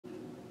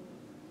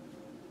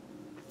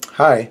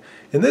Hi,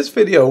 in this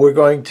video we're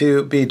going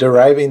to be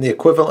deriving the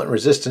equivalent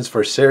resistance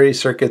for series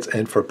circuits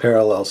and for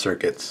parallel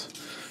circuits.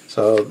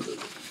 So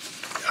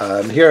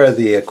here are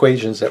the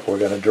equations that we're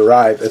going to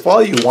derive. If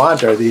all you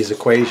want are these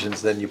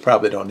equations, then you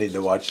probably don't need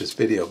to watch this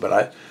video,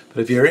 but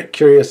if you're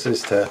curious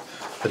as to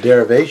the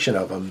derivation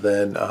of them,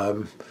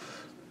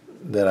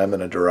 then I'm going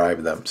to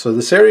derive them. So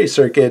the series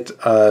circuit,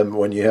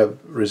 when you have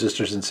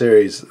resistors in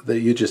series,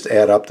 you just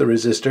add up the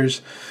resistors.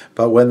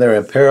 But when they're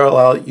in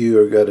parallel, you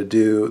are going to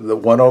do the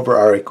 1 over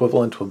R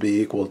equivalent will be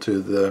equal to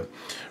the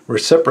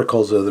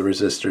reciprocals of the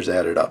resistors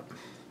added up.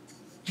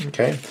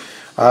 Okay.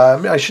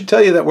 I should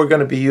tell you that we're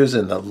going to be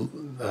using the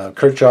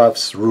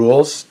Kirchhoff's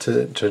rules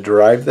to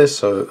derive this.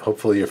 So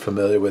hopefully you're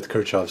familiar with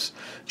Kirchhoff's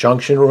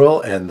junction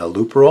rule and the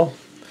loop rule.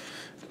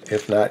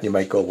 If not, you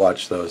might go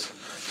watch those.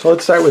 So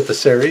let's start with the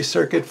series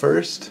circuit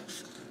first.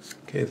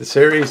 Okay, the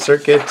series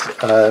circuit,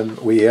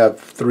 we have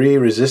 3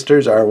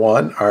 resistors,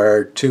 R1,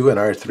 R2, and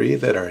R3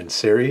 that are in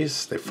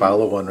series. They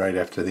follow one right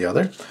after the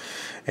other.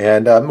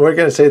 And we're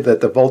going to say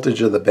that the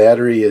voltage of the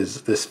battery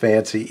is this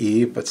fancy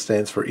E, but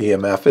stands for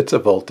EMF. It's a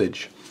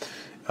voltage.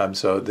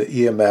 So the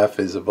EMF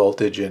is a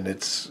voltage, and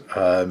it's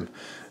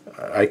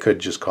I could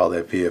just call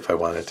that V if I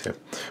wanted to.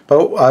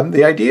 But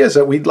the idea is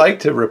that we'd like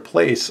to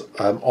replace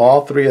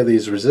all 3 of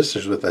these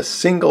resistors with a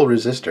single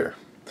resistor.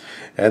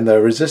 And the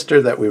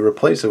resistor that we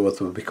replace it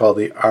with will be called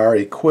the R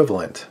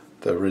equivalent,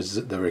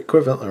 the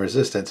equivalent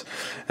resistance.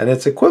 And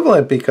it's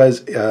equivalent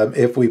because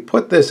if we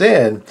put this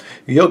in,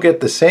 you'll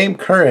get the same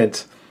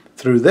current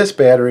through this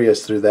battery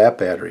as through that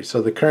battery.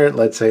 So the current,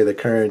 let's say the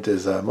current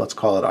is, let's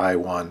call it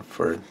I1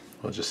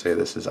 we'll just say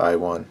this is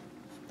I1.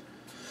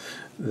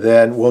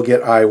 Then we'll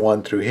get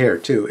I1 through here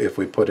too if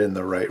we put in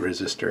the right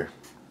resistor.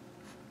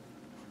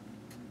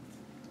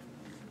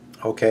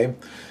 Okay,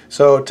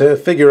 so to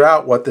figure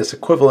out what this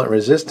equivalent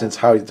resistance,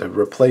 how to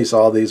replace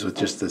all these with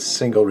just this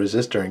single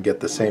resistor and get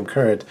the same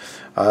current,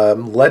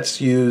 let's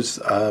use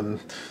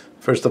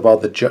first of all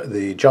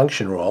the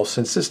junction rule.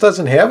 Since this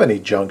doesn't have any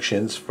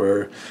junctions,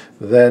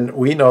 then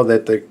we know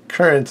that the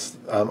current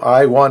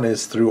I1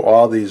 is through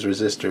all these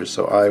resistors.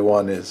 So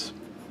I1 is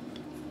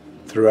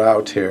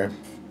throughout here.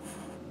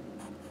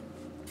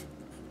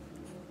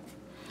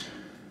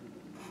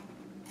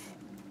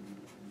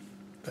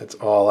 That's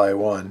all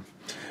I1.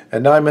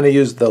 And now I'm going to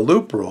use the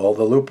loop rule.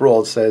 The loop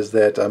rule says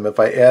that if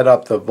I add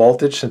up the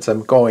voltage, since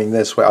I'm going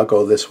this way, I'll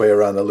go this way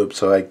around the loop.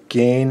 So I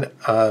gain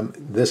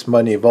this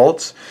many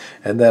volts,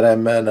 and then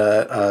I'm going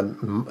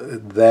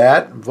to,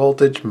 that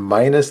voltage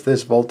minus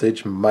this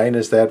voltage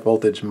minus that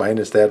voltage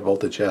minus that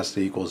voltage has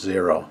to equal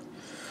 0.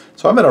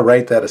 So I'm going to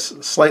write that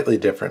slightly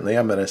differently.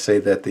 I'm going to say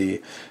that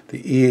the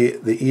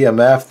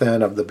EMF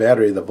then of the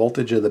battery, the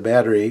voltage of the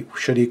battery,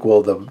 should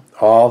equal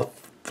all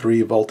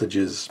 3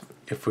 voltages.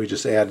 If we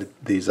just added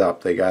these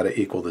up, they got to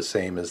equal the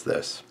same as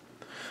this.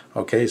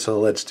 Okay, so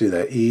let's do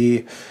that.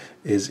 E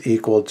is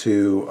equal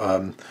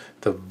to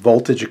the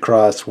voltage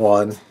across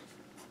 1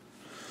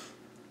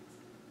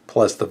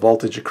 plus the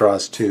voltage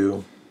across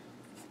 2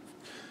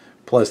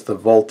 plus the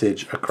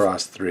voltage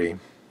across 3.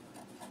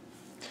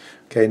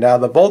 Okay, now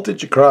the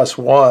voltage across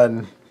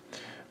 1,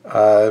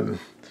 the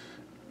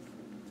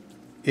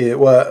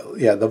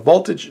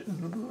voltage,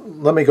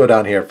 let me go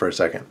down here for a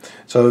second.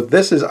 So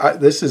this is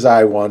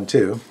I1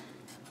 too.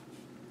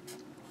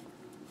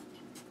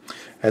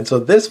 And so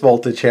this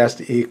voltage has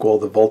to equal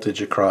the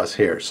voltage across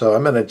here. So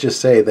I'm going to just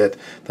say that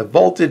the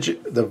voltage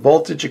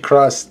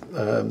across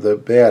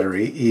the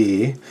battery,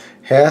 E,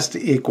 has to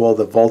equal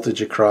the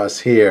voltage across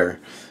here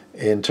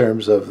in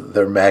terms of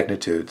their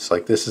magnitudes.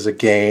 Like this is a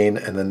gain,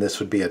 and then this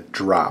would be a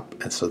drop.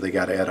 And so they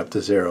got to add up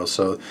to 0.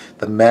 So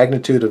the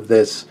magnitude of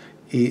this,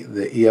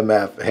 the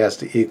EMF, has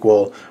to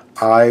equal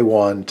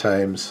I1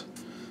 times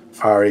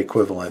R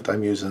equivalent.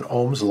 I'm using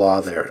Ohm's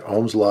law there.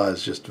 Ohm's law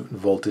is just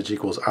voltage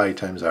equals I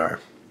times R.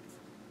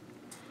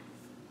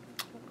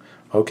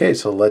 Okay,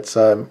 so let's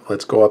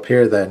go up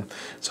here then.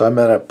 So I'm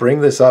going to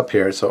bring this up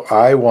here. So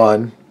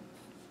I1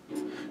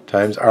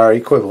 times R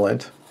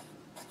equivalent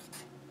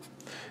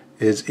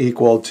is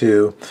equal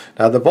to,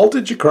 now the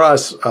voltage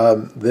across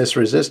this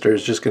resistor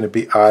is just going to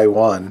be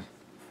I1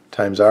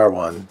 times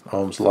R1,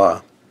 Ohm's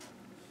law,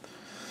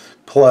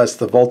 plus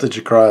the voltage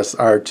across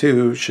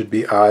R2 should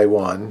be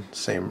I1,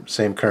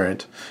 same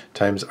current,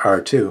 times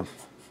R2,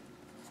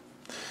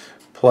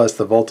 plus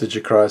the voltage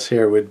across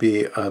here would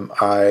be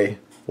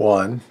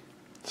I1,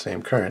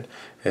 same current,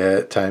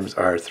 times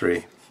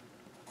R3.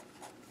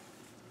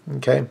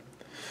 Okay,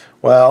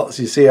 well,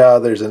 so you see how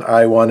there's an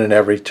I1 in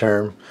every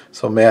term,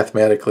 so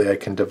mathematically I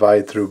can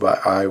divide through by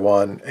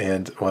I1,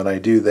 and when I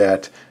do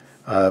that,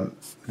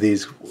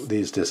 these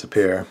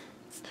disappear,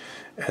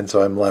 and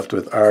so I'm left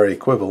with R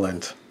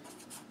equivalent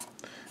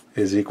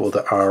is equal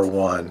to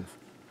R1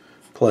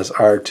 plus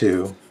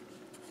R2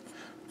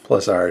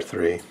 plus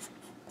R3.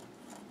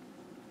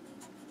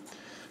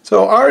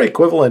 So R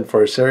equivalent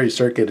for a series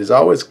circuit is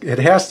always, it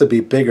has to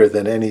be bigger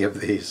than any of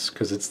these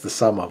because it's the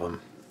sum of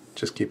them.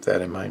 Just keep that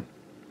in mind.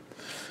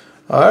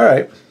 All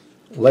right,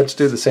 let's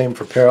do the same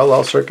for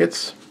parallel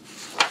circuits.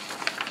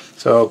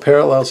 So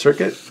parallel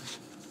circuit,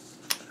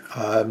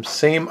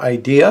 Same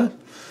idea.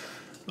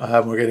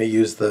 We're going to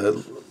use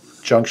the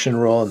junction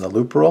rule and the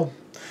loop rule.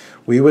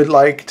 We would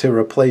like to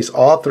replace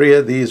all three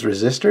of these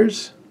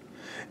resistors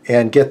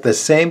and get the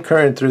same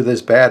current through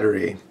this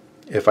battery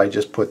if I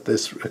just put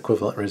this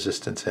equivalent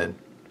resistance in.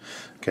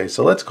 Okay,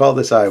 so let's call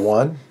this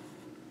I1.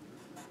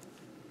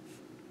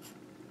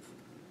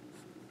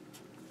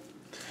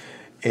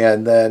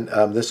 And then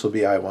this will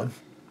be I1.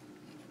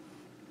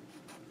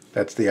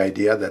 That's the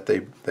idea, that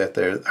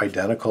they're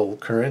identical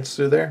currents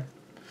through there.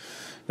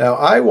 Now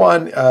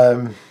I1,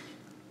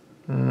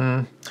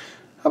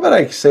 how about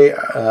I say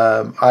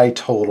I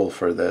total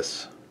for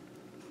this?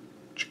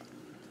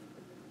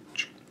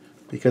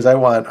 Because I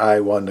want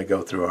I1 to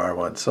go through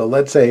R1. So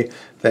let's say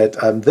that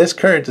this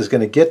current is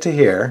going to get to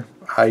here,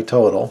 I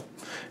total,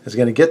 is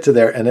going to get to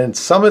there, and then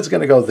some is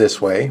going to go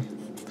this way.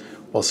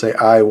 We'll say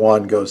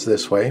I1 goes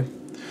this way.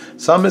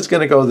 Some is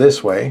going to go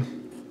this way,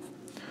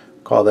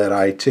 call that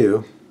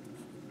I2,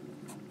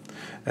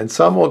 and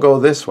some will go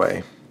this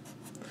way,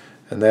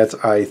 and that's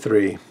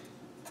I3.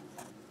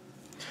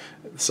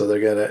 So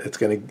it's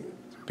going to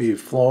be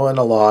flowing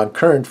along.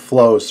 Current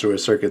flows through a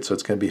circuit, so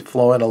it's going to be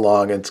flowing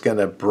along, and it's going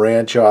to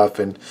branch off,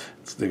 and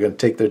they're going to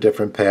take their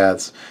different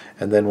paths,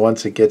 and then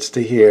once it gets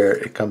to here,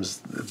 it comes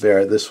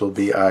there. This will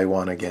be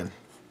I1 again,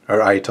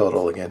 or I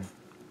total again.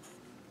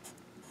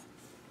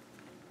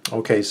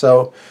 Okay,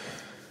 so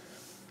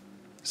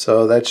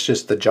that's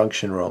just the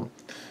junction rule.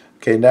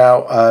 Okay,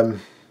 now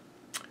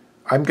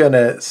I'm going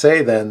to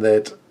say then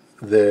that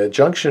the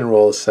junction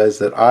rule says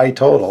that I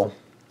total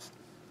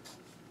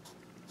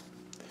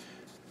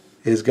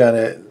is going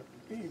to,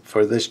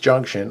 for this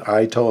junction,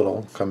 I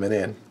total coming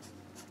in,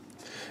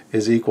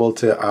 is equal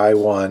to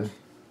I1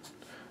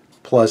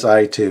 plus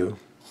I2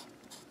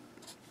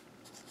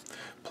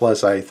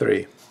 plus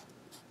I3.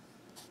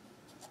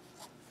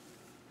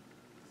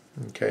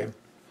 Okay.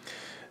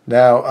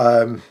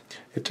 Now,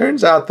 it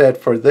turns out that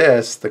for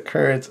this, the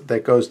current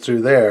that goes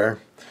through there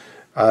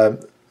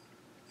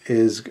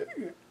is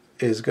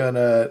going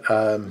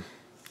to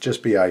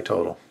just be I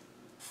total.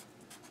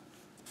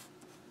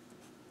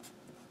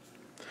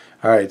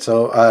 All right,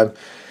 so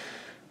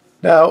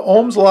now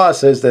Ohm's law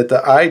says that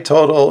the I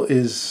total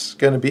is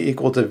going to be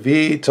equal to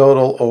V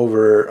total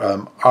over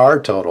R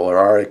total, or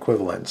R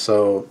equivalent.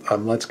 So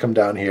let's come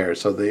down here.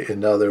 So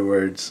in other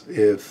words,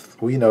 if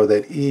we know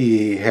that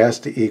E has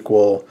to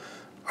equal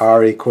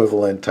R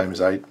equivalent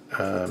times I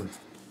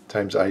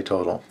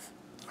total,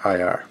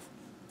 IR.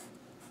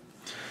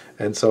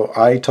 And so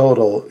I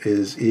total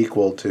is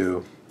equal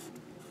to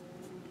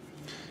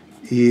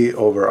E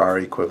over R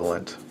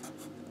equivalent.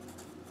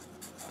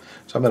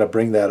 So I'm going to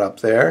bring that up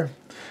there.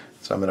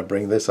 So I'm going to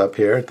bring this up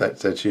here.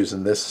 That's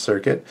using this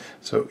circuit.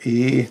 So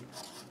E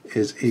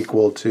is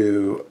equal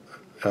to,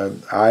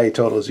 I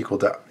total is equal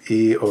to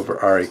E over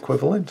R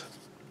equivalent.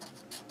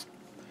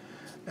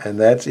 And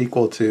that's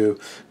equal to,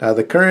 now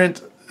the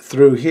current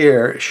through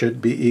here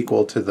should be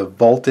equal to the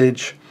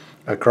voltage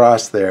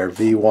across there,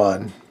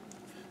 V1.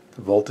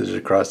 The voltage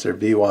across there,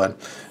 V1,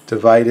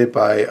 divided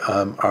by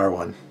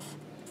R1.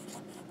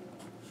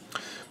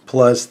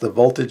 Plus the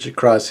voltage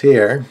across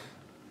here,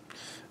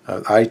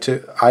 I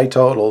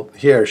total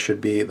here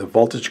should be the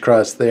voltage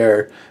across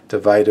there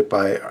divided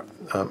by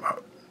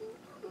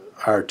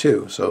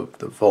R2. So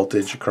the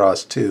voltage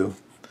across 2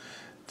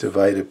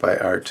 divided by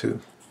R2.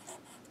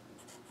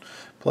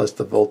 Plus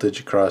the voltage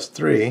across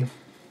 3.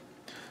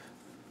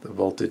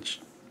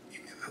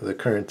 The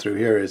current through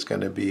here is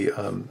going to be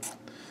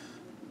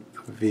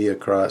V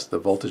across, the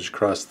voltage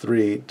across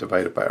 3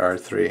 divided by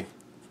R3.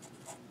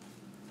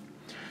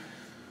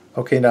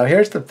 Okay, now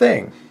here's the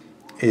thing,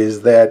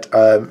 is that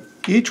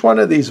each one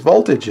of these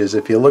voltages,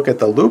 if you look at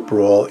the loop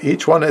rule,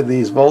 each one of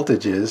these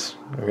voltages,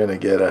 we're going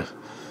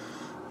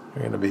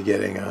to be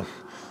getting a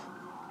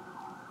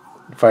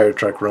fire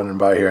truck running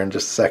by here in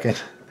just a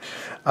second.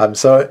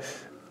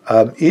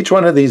 Each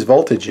one of these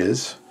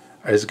voltages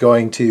is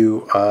going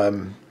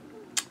to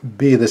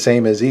be the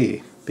same as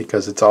E,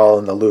 because it's all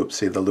in the loop.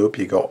 See the loop,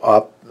 you go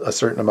up a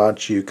certain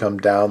amount, you come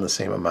down the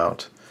same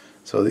amount.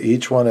 So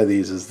each one of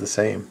these is the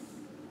same.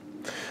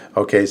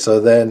 Okay, so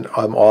then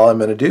all I'm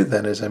going to do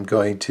then is I'm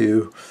going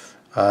to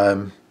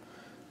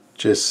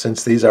just,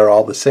 since these are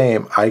all the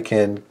same, I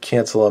can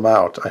cancel them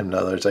out. In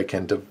other words, I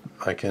can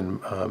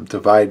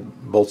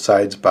divide both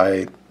sides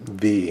by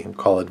V and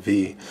call it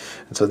V.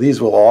 And so these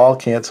will all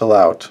cancel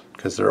out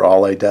because they're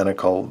all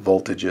identical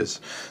voltages.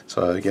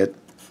 So I get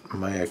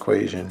my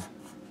equation.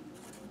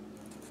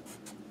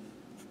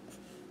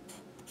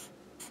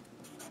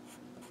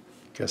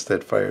 Guess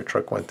that fire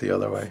truck went the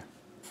other way.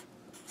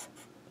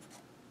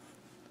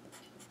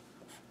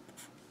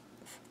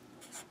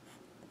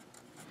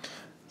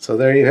 So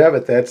there you have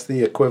it. That's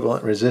the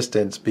equivalent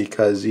resistance,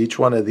 because each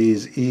one of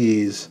these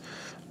E's,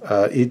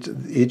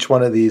 each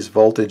one of these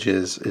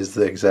voltages is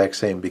the exact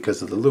same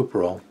because of the loop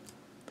rule.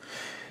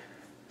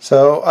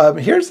 So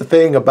here's the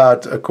thing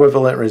about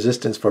equivalent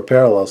resistance for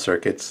parallel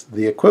circuits.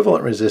 The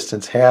equivalent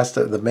resistance has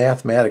to, the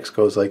mathematics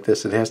goes like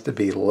this, it has to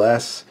be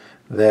less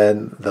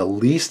than the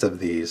least of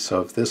these.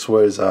 So if this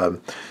was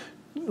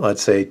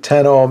let's say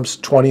 10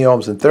 ohms, 20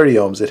 ohms, and 30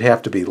 ohms, it'd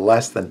have to be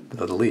less than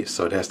the least.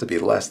 So it has to be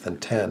less than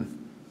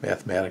 10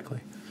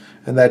 mathematically.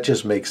 And that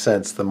just makes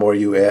sense. The more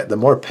you add, the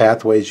more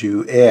pathways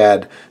you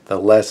add, the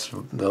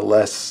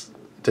less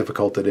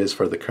difficult it is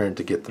for the current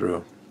to get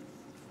through.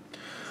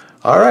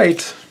 All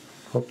right.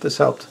 Hope this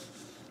helped.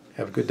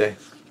 Have a good day.